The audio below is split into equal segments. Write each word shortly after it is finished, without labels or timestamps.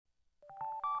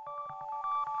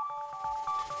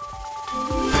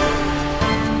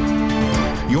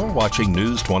You're watching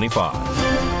News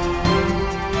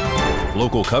 25.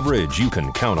 Local coverage you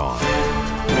can count on.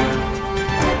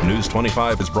 News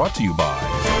 25 is brought to you by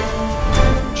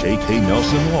J.K.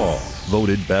 Nelson Law,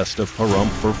 voted best of Pahrump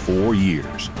for 4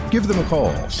 years. Give them a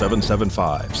call,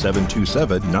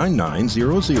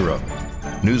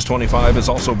 775-727-9900. News 25 is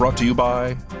also brought to you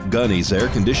by Gunny's Air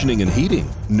Conditioning and Heating.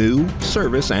 New,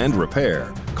 service, and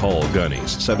repair. Call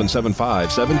Gunny's,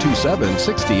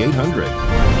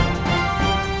 775-727-6800.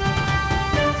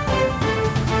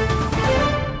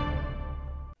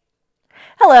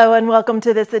 Hello and welcome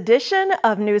to this edition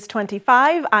of News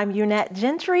 25. I'm Unette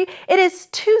Gentry. It is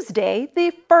Tuesday,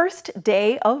 the first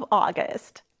day of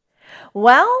August.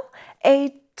 Well,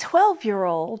 a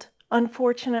 12-year-old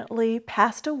unfortunately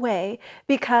passed away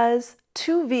because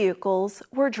 2 vehicles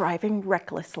were driving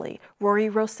recklessly. Rory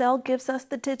Rossell gives us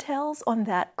the details on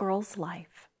that girl's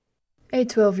life. A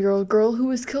 12-year-old girl who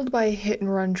was killed by a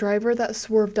hit-and-run driver that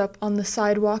swerved up on the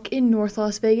sidewalk in North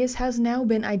Las Vegas has now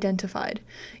been identified.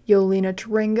 Yolina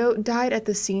Tarango died at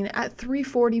the scene at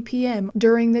 3:40 p.m.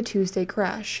 during the Tuesday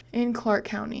crash in Clark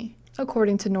County.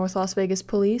 According to North Las Vegas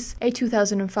police, a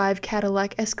 2005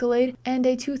 Cadillac Escalade and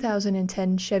a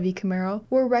 2010 Chevy Camaro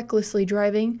were recklessly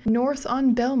driving north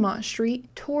on Belmont Street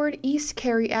toward East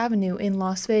Carey Avenue in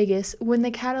Las Vegas when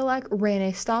the Cadillac ran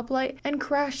a stoplight and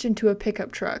crashed into a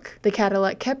pickup truck. The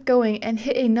Cadillac kept going and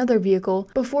hit another vehicle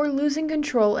before losing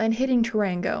control and hitting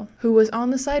Tarango, who was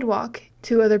on the sidewalk.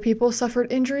 2 other people suffered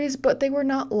injuries, but they were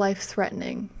not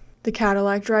life-threatening. The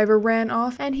Cadillac driver ran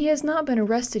off, and he has not been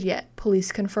arrested yet,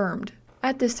 police confirmed.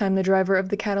 At this time, the driver of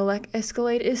the Cadillac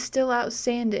Escalade is still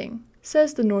outstanding,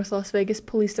 says the North Las Vegas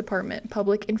Police Department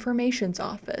Public Information's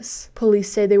Office.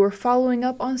 Police say they were following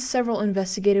up on several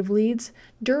investigative leads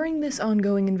during this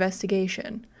ongoing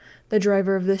investigation. The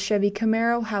driver of the Chevy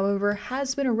Camaro, however,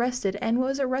 has been arrested and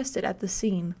was arrested at the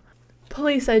scene.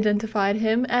 Police identified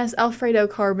him as Alfredo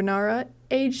Carbonara,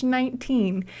 age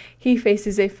 19. He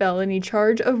faces a felony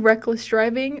charge of reckless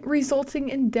driving resulting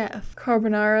in death.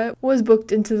 Carbonara was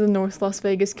booked into the North Las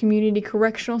Vegas Community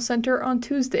Correctional Center on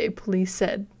Tuesday, police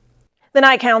said. The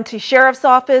Nye County Sheriff's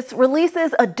Office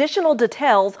releases additional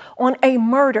details on a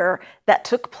murder that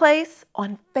took place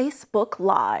on Facebook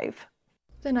Live.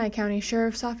 The Nye County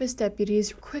Sheriff's Office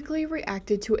deputies quickly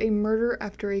reacted to a murder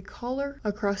after a caller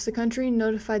across the country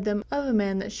notified them of a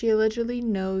man that she allegedly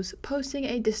knows posting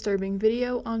a disturbing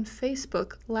video on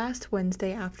Facebook last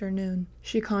Wednesday afternoon.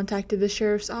 She contacted the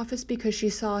sheriff's office because she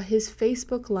saw his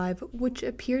Facebook Live, which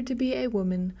appeared to be a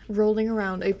woman rolling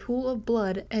around a pool of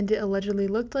blood, and it allegedly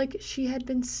looked like she had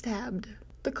been stabbed.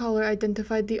 The caller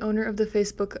identified the owner of the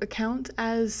Facebook account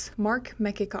as Mark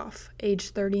Mekikoff,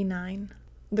 age 39.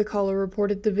 The caller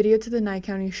reported the video to the Nye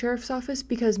County Sheriff's Office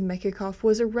because Mekikoff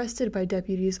was arrested by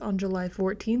deputies on July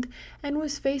 14th and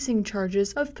was facing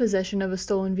charges of possession of a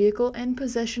stolen vehicle and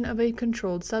possession of a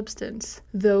controlled substance,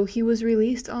 though he was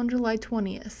released on July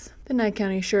 20th. The Nye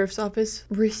County Sheriff's Office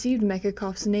received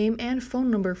Mekikoff's name and phone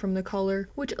number from the caller,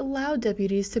 which allowed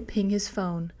deputies to ping his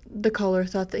phone. The caller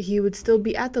thought that he would still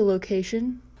be at the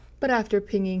location, but after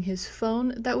pinging his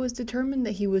phone, that was determined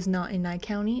that he was not in Nye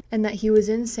County and that he was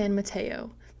in San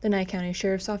Mateo. The Nye County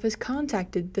Sheriff's Office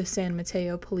contacted the San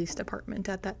Mateo Police Department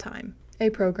at that time.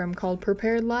 A program called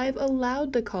Prepared Live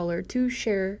allowed the caller to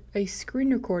share a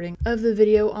screen recording of the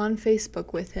video on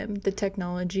Facebook with him. The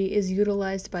technology is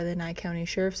utilized by the Nye County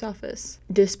Sheriff's Office.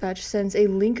 Dispatch sends a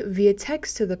link via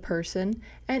text to the person,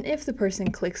 and if the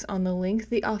person clicks on the link,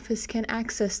 the office can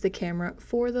access the camera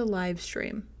for the live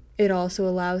stream. It also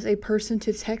allows a person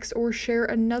to text or share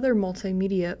another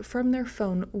multimedia from their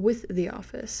phone with the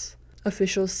office.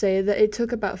 Officials say that it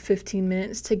took about 15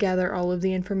 minutes to gather all of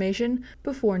the information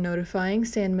before notifying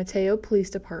San Mateo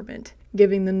Police Department,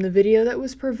 giving them the video that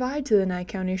was provided to the Nye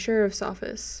County Sheriff's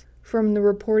Office. From the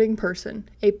reporting person,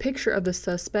 a picture of the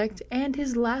suspect, and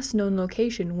his last known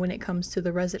location when it comes to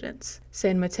the residence.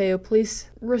 San Mateo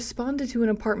Police responded to an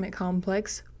apartment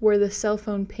complex where the cell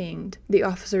phone pinged. The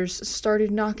officers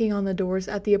started knocking on the doors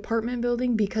at the apartment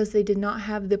building because they did not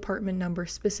have the apartment number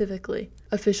specifically.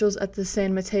 Officials at the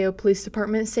San Mateo Police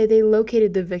Department say they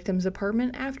located the victim's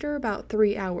apartment after about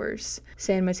 3 hours.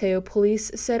 San Mateo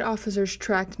Police said officers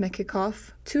tracked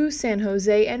Mekikoff to San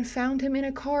Jose and found him in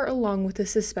a car along with a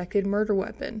suspected murder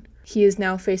weapon. He is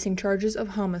now facing charges of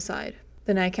homicide.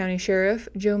 The Nye County Sheriff,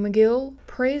 Joe McGill,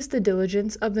 praised the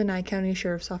diligence of the Nye County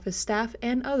Sheriff's Office staff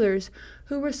and others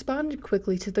who responded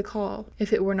quickly to the call.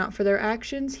 If it were not for their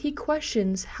actions, he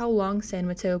questions how long San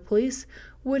Mateo Police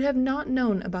would have not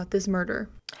known about this murder.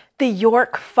 The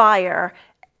York fire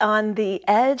on the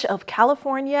edge of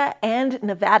California and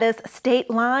Nevada's state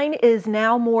line is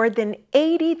now more than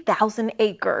 80,000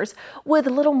 acres, with a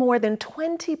little more than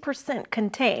 20%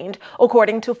 contained,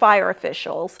 according to fire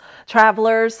officials.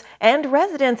 Travelers and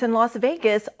residents in Las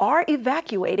Vegas are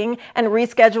evacuating and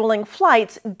rescheduling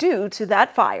flights due to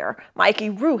that fire. Mikey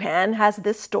Ruhan has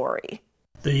this story.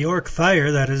 The York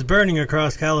fire that is burning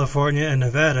across California and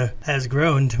Nevada has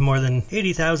grown to more than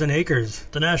 80,000 acres.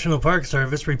 The National Park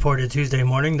Service reported Tuesday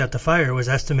morning that the fire was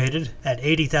estimated at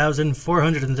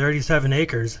 80,437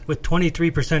 acres with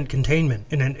 23% containment.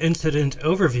 In an incident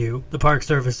overview, the Park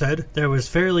Service said there was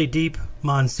fairly deep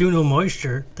monsoonal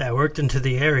moisture that worked into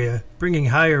the area, bringing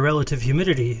higher relative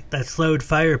humidity that slowed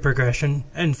fire progression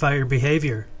and fire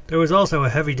behavior. There was also a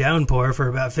heavy downpour for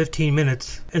about 15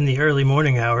 minutes in the early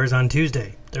morning hours on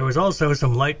Tuesday. There was also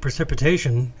some light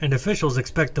precipitation, and officials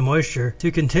expect the moisture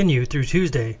to continue through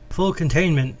Tuesday. Full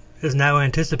containment is now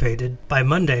anticipated by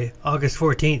Monday, August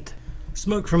 14th.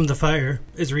 Smoke from the fire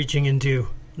is reaching into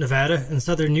Nevada and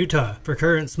southern Utah. For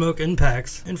current smoke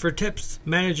impacts and for tips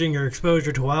managing your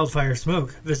exposure to wildfire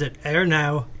smoke, visit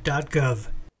airnow.gov.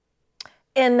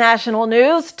 In national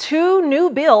news, 2 new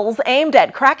bills aimed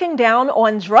at cracking down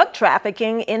on drug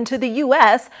trafficking into the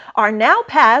U.S. are now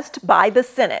passed by the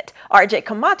Senate. RJ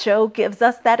Camacho gives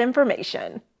us that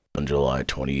information. On July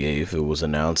 28th, it was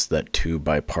announced that 2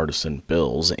 bipartisan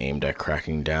bills aimed at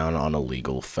cracking down on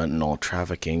illegal fentanyl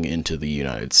trafficking into the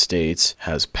United States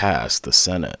has passed the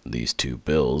Senate. These 2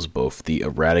 bills, both the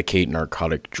Eradicate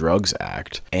Narcotic Drugs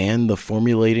Act and the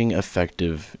Formulating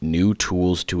Effective New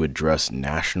Tools to Address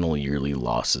National Yearly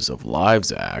Losses of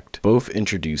Lives Act, both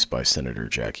introduced by Senator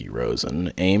Jackie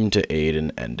Rosen, aim to aid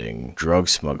in ending drug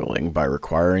smuggling by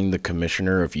requiring the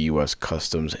Commissioner of U.S.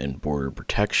 Customs and Border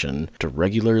Protection to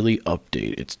regularly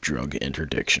update its drug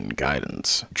interdiction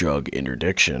guidance. Drug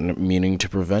interdiction meaning to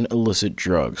prevent illicit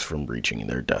drugs from reaching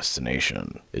their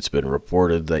destination. It's been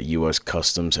reported that U.S.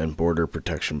 Customs and Border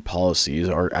Protection policies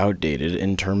are outdated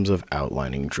in terms of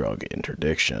outlining drug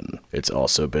interdiction. It's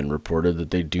also been reported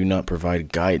that they do not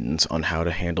provide guidance on how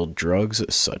to handle drugs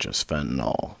such as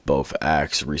fentanyl. Both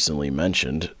acts recently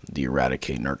mentioned, the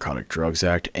Eradicate Narcotic Drugs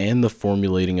Act and the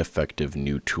Formulating Effective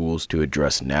New Tools to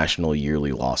Address National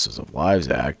Yearly Losses of Lives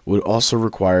Act, would also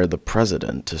require the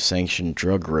president to sanction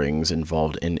drug rings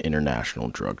involved in international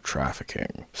drug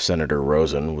trafficking. Senator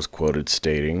Rosen was quoted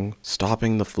stating,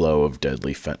 "Stopping the flow of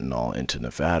deadly fentanyl into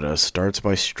Nevada starts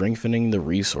by strengthening the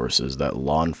resources that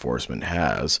law enforcement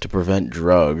has to prevent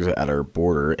drugs at our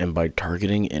border and by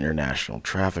targeting international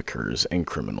traffickers and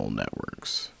criminal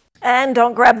networks." And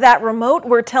don't grab that remote.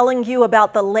 We're telling you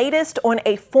about the latest on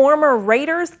a former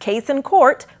Raiders case in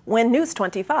court when News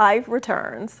 25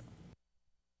 returns.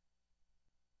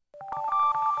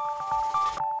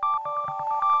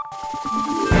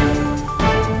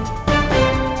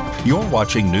 You're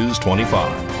watching News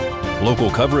 25. Local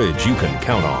coverage you can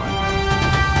count on.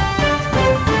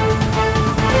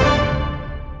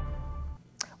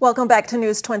 Welcome back to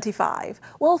News 25.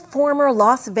 Well, former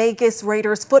Las Vegas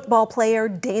Raiders football player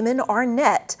Damon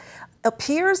Arnett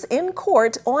appears in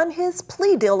court on his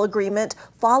plea deal agreement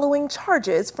following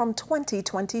charges from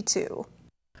 2022.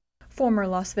 Former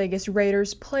Las Vegas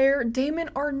Raiders player Damon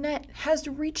Arnett has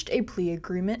reached a plea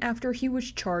agreement after he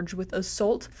was charged with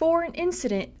assault for an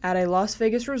incident at a Las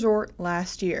Vegas resort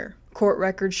last year. Court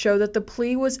records show that the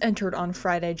plea was entered on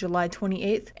Friday, July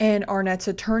 28th, and Arnett's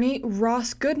attorney,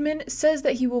 Ross Goodman, says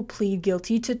that he will plead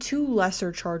guilty to 2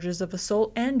 lesser charges of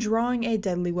assault and drawing a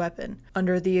deadly weapon.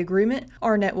 Under the agreement,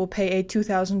 Arnett will pay a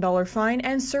 $2,000 fine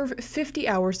and serve 50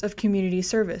 hours of community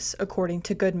service, according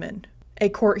to Goodman. A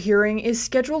court hearing is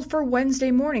scheduled for Wednesday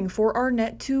morning for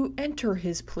Arnett to enter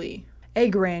his plea. A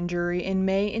grand jury in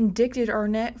May indicted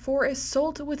Arnett for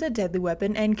assault with a deadly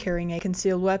weapon and carrying a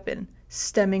concealed weapon,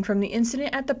 stemming from the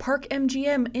incident at the Park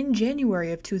MGM in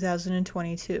January of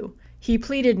 2022. He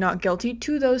pleaded not guilty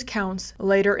to those counts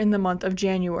later in the month of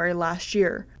January last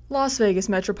year. Las Vegas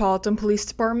Metropolitan Police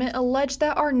Department alleged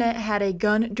that Arnett had a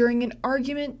gun during an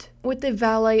argument with the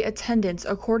valet attendants,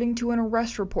 according to an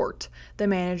arrest report. The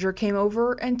manager came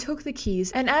over and took the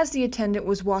keys, and as the attendant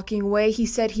was walking away, he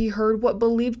said he heard what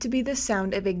believed to be the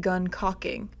sound of a gun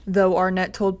cocking. Though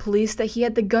Arnett told police that he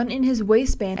had the gun in his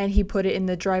waistband and he put it in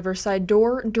the driver's side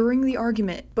door during the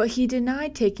argument, but he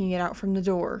denied taking it out from the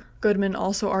door. Goodman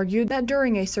also argued that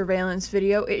during a surveillance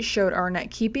video, it showed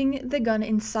Arnett keeping the gun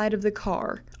inside of the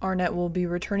car. Arnett will be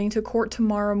returning to court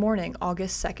tomorrow morning,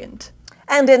 August 2nd.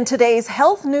 And in today's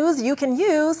health news you can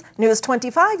use, News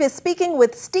 25 is speaking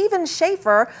with Stephen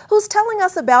Schaefer, who's telling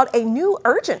us about a new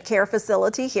urgent care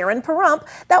facility here in Pahrump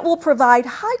that will provide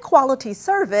high-quality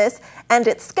service, and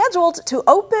it's scheduled to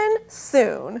open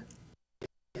soon.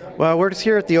 Well, we're just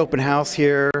here at the open house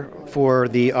here for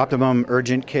the Optimum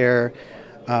Urgent Care.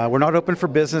 We're not open for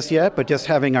business yet, but just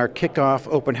having our kickoff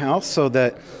open house so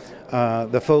that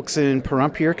the folks in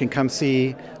Pahrump here can come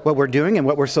see what we're doing and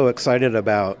what we're so excited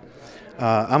about.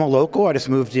 I'm a local. I just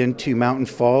moved into Mountain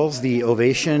Falls, the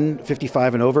Ovation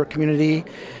 55 and over community,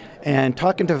 and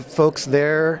talking to folks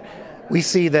there, we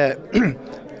see that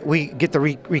we get the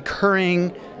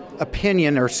recurring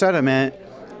opinion or sentiment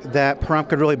that Pahrump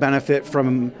could really benefit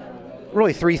from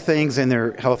really three things in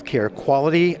their health care: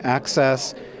 quality,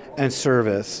 access, and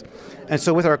service. And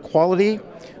so with our quality,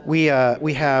 we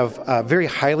have very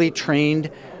highly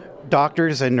trained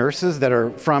doctors and nurses that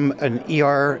are from an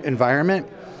ER environment.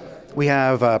 We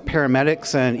have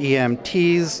paramedics and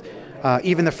EMTs.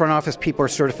 Even the front office people are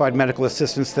certified medical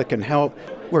assistants that can help.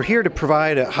 We're here to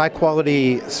provide a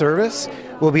high-quality service.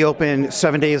 We'll be open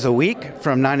 7 days a week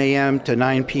from 9 a.m. to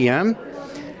 9 p.m.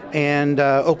 and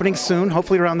opening soon,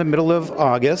 hopefully around the middle of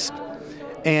August.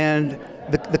 And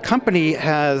the company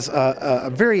has a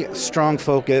very strong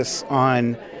focus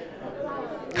on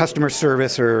customer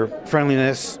service or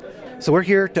friendliness. So we're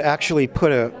here to actually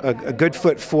put a good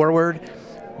foot forward,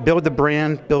 build the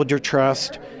brand, build your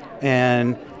trust,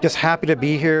 and just happy to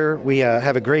be here. We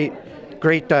have a great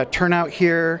turnout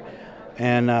here,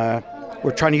 and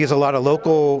we're trying to use a lot of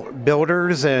local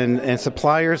builders and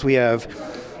suppliers. We have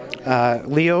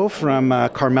Leo from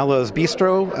Carmelo's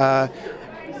Bistro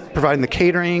providing the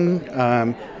catering.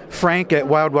 Frank at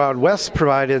Wild Wild West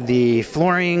provided the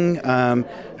flooring.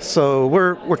 So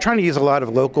we're trying to use a lot of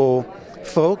local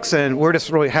folks, and we're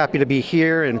just really happy to be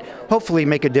here and hopefully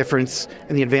make a difference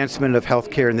in the advancement of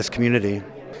healthcare in this community.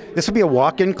 This will be a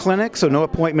walk-in clinic, so no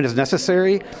appointment is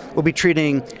necessary. We'll be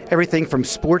treating everything from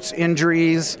sports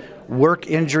injuries, work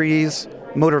injuries,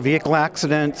 motor vehicle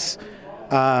accidents,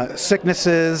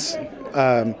 sicknesses.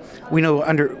 We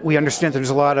understand there's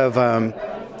a lot of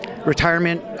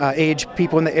retirement age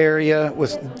people in the area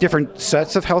with different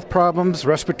sets of health problems,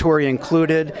 respiratory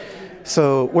included.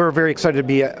 So we're very excited to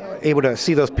be able to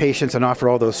see those patients and offer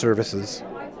all those services.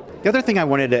 The other thing I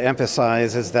wanted to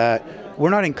emphasize is that we're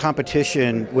not in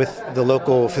competition with the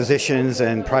local physicians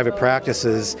and private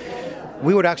practices.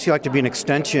 We would actually like to be an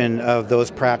extension of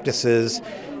those practices.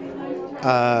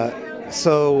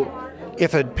 So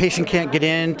if a patient can't get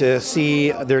in to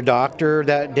see their doctor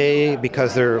that day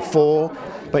because they're full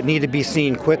but need to be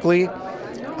seen quickly,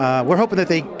 we're hoping that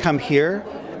they come here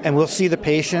and we'll see the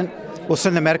patient. We'll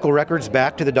send the medical records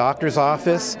back to the doctor's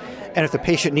office, and if the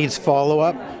patient needs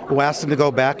follow-up, we'll ask them to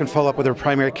go back and follow up with their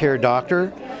primary care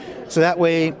doctor. So that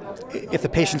way, if the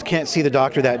patients can't see the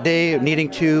doctor that day, needing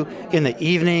to in the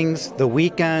evenings, the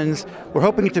weekends, we're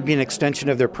hoping it to be an extension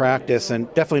of their practice and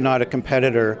definitely not a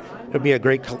competitor. It'll be a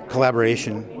great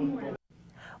collaboration.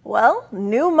 Well,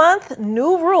 new month,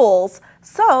 new rules.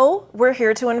 So we're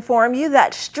here to inform you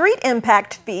that street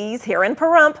impact fees here in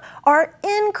Pahrump are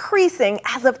increasing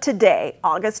as of today,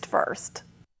 August 1st.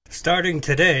 Starting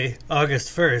today,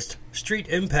 August 1st, street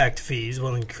impact fees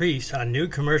will increase on new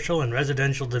commercial and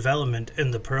residential development in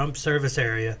the Pahrump service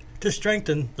area to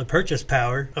strengthen the purchase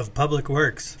power of public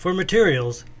works for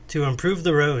materials to improve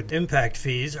the road. Impact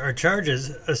fees are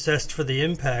charges assessed for the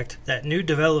impact that new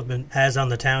development has on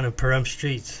the town of Pahrump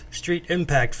streets. Street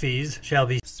impact fees shall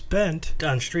be spent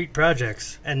on street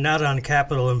projects and not on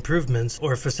capital improvements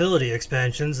or facility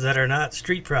expansions that are not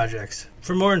street projects.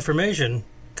 For more information,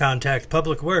 contact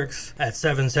Public Works at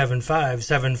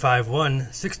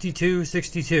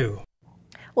 775-751-6262.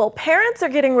 Well, parents are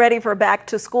getting ready for back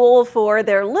to school for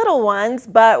their little ones,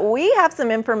 but we have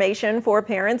some information for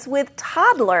parents with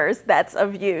toddlers that's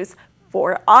of use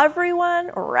for everyone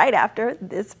right after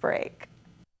this break.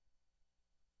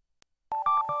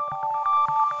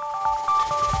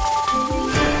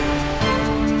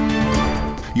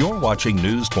 You're watching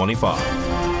News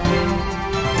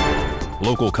 25.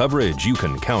 Local coverage you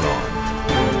can count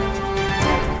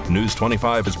on. News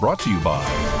 25 is brought to you by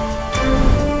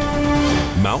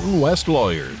Mountain West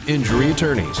Lawyers, Injury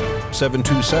Attorneys,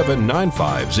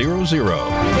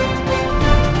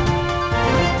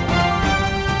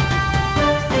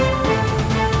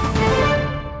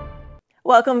 727-9500.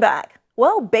 Welcome back.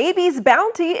 Well, Baby's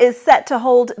Bounty is set to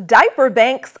hold diaper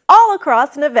banks all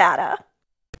across Nevada.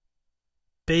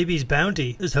 Baby's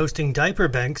Bounty is hosting diaper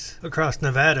banks across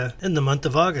Nevada in the month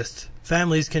of August.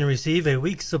 Families can receive a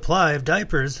week's supply of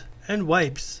diapers and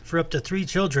wipes for up to 3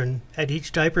 children at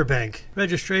each diaper bank.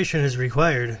 Registration is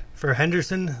required. For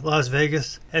Henderson, Las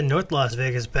Vegas, and North Las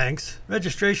Vegas banks,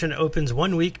 registration opens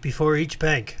 1 week before each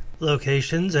bank.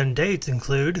 Locations and dates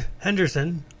include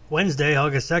Henderson, Wednesday,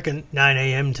 August 2nd, 9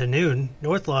 a.m. to noon.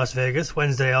 North Las Vegas,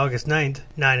 Wednesday, August 9th,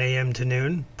 9 a.m. to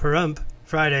noon. Pahrump,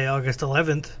 Friday, August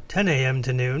 11th, 10 a.m.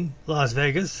 to noon. Las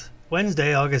Vegas,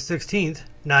 Wednesday, August 16th,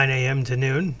 9 a.m. to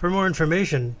noon. For more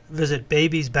information, visit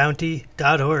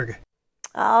babiesbounty.org.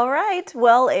 All right.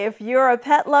 Well, if you're a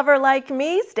pet lover like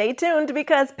me, stay tuned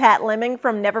because Pat Lemming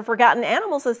from Never Forgotten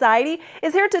Animal Society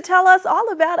is here to tell us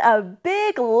all about a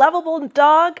big, lovable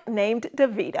dog named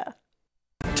Davida.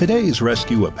 Today's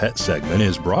Rescue a Pet segment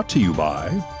is brought to you by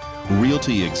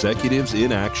Realty Executives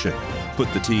in Action.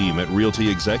 Put the team at Realty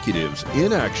Executives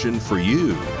in action for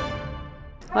you.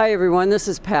 Hi everyone, this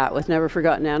is Pat with Never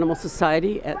Forgotten Animal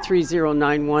Society at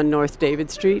 3091 North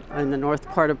David Street in the north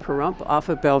part of Pahrump off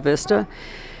of Bella Vista.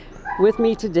 With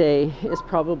me today is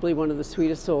probably one of the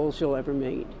sweetest souls you'll ever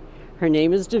meet. Her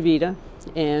name is Davida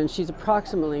and she's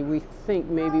approximately, we think,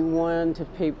 maybe 1 to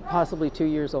possibly 2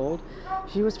 years old.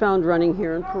 She was found running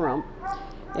here in Pahrump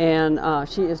and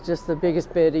she is just the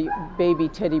biggest baby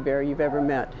teddy bear you've ever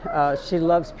met. She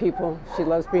loves people, she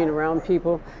loves being around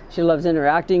people, she loves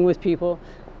interacting with people.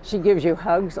 She gives you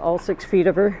hugs, all 6 feet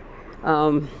of her.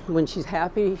 When she's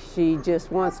happy, she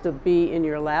just wants to be in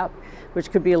your lap,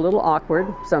 which could be a little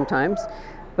awkward sometimes.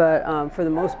 But for the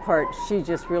most part, she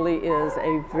just really is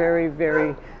a very,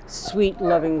 very sweet,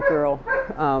 loving girl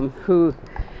who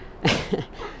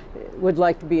would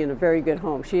like to be in a very good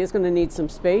home. She is going to need some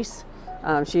space.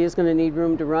 She is going to need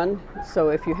room to run. So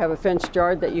if you have a fenced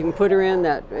yard that you can put her in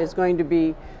that is going to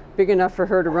be big enough for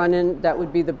her to run in, that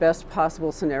would be the best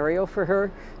possible scenario for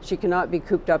her. She cannot be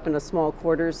cooped up in a small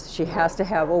quarters. She has to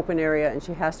have open area and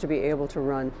she has to be able to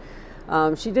run.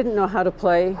 She didn't know how to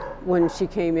play when she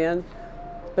came in,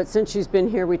 but since she's been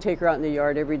here, we take her out in the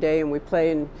yard every day and we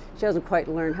play, and she hasn't quite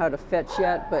learned how to fetch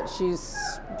yet, but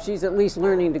she's at least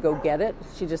learning to go get it.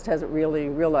 She just hasn't really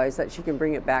realized that she can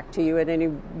bring it back to you at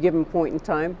any given point in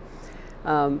time.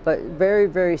 But very,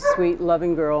 very sweet,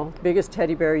 loving girl, biggest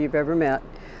teddy bear you've ever met.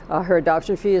 Her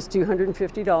adoption fee is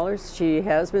 $250. She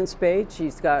has been spayed.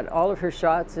 She's got all of her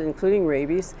shots, including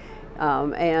rabies,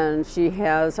 and she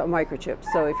has a microchip.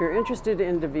 So if you're interested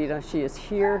in Davida, she is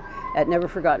here at Never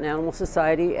Forgotten Animal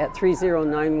Society at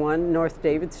 3091 North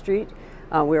David Street.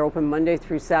 We're open Monday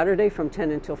through Saturday from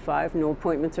 10 until 5. No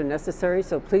appointments are necessary,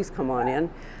 so please come on in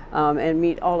and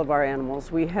meet all of our animals.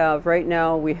 We have, right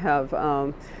now, we have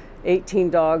 18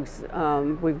 dogs.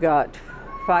 We've got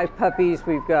 5 puppies,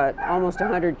 we've got almost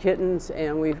 100 kittens,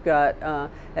 and we've got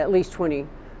at least 20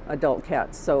 adult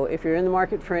cats. So if you're in the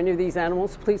market for any of these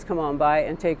animals, please come on by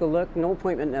and take a look. No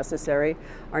appointment necessary.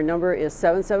 Our number is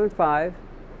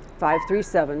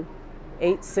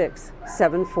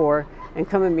 775-537-8674, and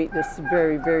come and meet this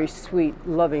very, very sweet,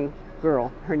 loving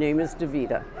girl. Her name is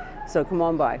Davida. So come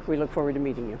on by. We look forward to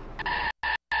meeting you.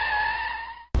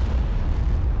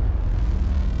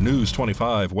 News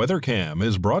 25 WeatherCam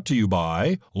is brought to you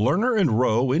by Lerner and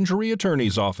Rowe Injury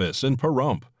Attorney's Office in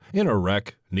Pahrump. In a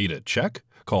wreck, need a check?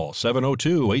 Call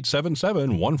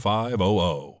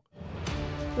 702-877-1500.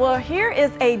 Well, here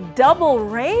is a double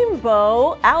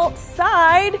rainbow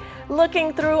outside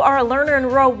looking through our Lerner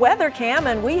and Rowe weather cam,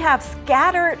 and we have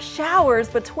scattered showers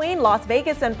between Las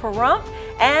Vegas and Pahrump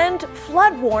and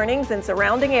flood warnings in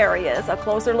surrounding areas. A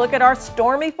closer look at our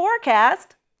stormy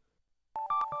forecast.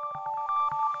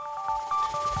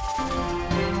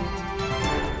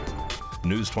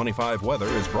 News 25 weather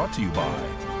is brought to you by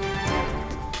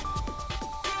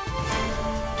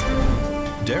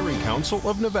Dairy Council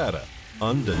of Nevada.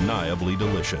 Undeniably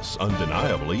delicious,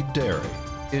 undeniably dairy.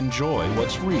 Enjoy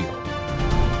what's real.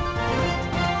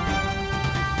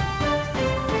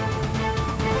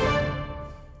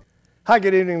 Hi,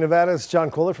 good evening, Nevada. It's John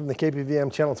Kohler from the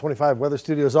KPVM Channel 25 Weather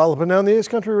Studios, all up and down the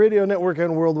East Country Radio Network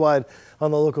and worldwide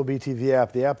on the local BTV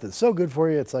app, the app that's so good for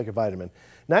you, it's like a vitamin.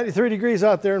 93 degrees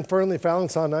out there in Fernley, Fallon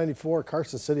saw 94,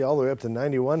 Carson City all the way up to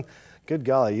 91. Good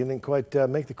golly, you didn't quite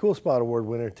make the Cool Spot Award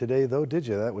winner today, though, did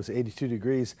you? That was 82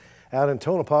 degrees out in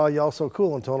Tonopah. You also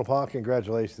cool in Tonopah.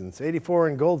 Congratulations. 84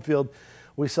 in Goldfield.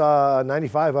 We saw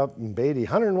 95 up in Beatty.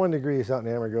 101 degrees out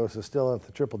in Amargosa, still at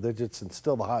the triple digits and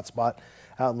still the hot spot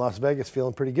Out in Las Vegas,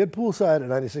 feeling pretty good poolside at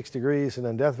 96 degrees, and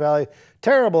then Death Valley,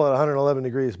 terrible at 111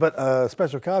 degrees. But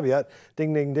special caveat,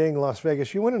 ding, ding, ding, Las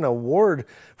Vegas, you win an award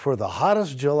for the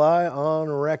hottest July on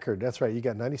record. That's right, you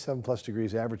got 97 plus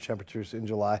degrees average temperatures in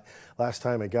July. Last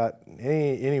time it got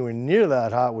anywhere near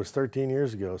that hot was 13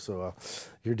 years ago. So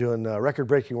you're doing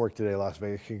record-breaking work today, Las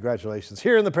Vegas. Congratulations.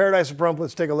 Here in the Paradise of Pahrump,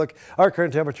 let's take a look. Our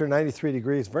current temperature, 93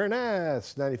 degrees. Very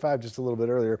nice. 95 just a little bit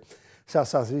earlier.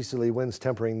 South-southeasterly winds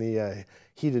tempering the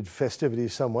heated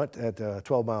festivities somewhat at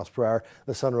 12 miles per hour.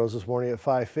 The sun rose this morning at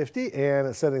 5:50, and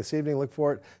it's setting this evening. Look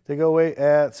for it to go away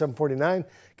at 7:49.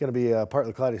 Going to be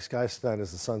partly cloudy skies tonight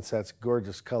as the sun sets.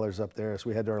 Gorgeous colors up there as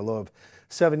we head to our low of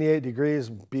 78 degrees.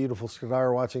 Beautiful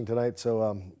star watching tonight,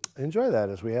 so enjoy that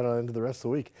as we head on into the rest of the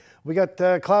week. We got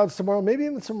clouds tomorrow, maybe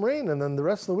even some rain, and then the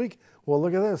rest of the week, well,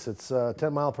 look at this. It's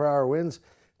 10-mile-per-hour winds.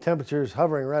 Temperatures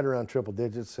hovering right around triple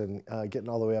digits and getting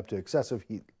all the way up to excessive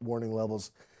heat warning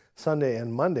levels Sunday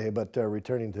and Monday, but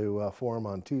returning to form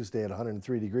on Tuesday at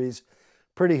 103 degrees.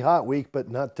 Pretty hot week,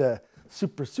 but not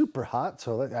super, super hot.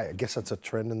 So I guess that's a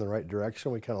trend in the right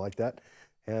direction. We kind of like that.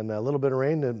 And a little bit of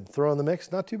rain to throw in the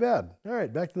mix. Not too bad. All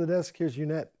right, back to the desk. Here's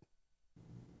Unette.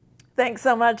 Thanks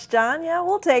so much, John. Yeah,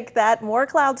 we'll take that. More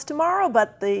clouds tomorrow,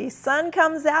 but the sun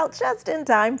comes out just in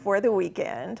time for the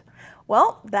weekend.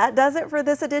 Well, that does it for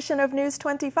this edition of News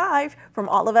 25. From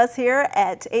all of us here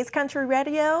at Ace Country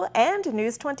Radio and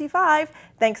News 25,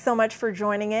 thanks so much for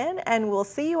joining in, and we'll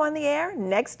see you on the air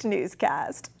next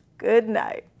newscast. Good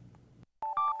night.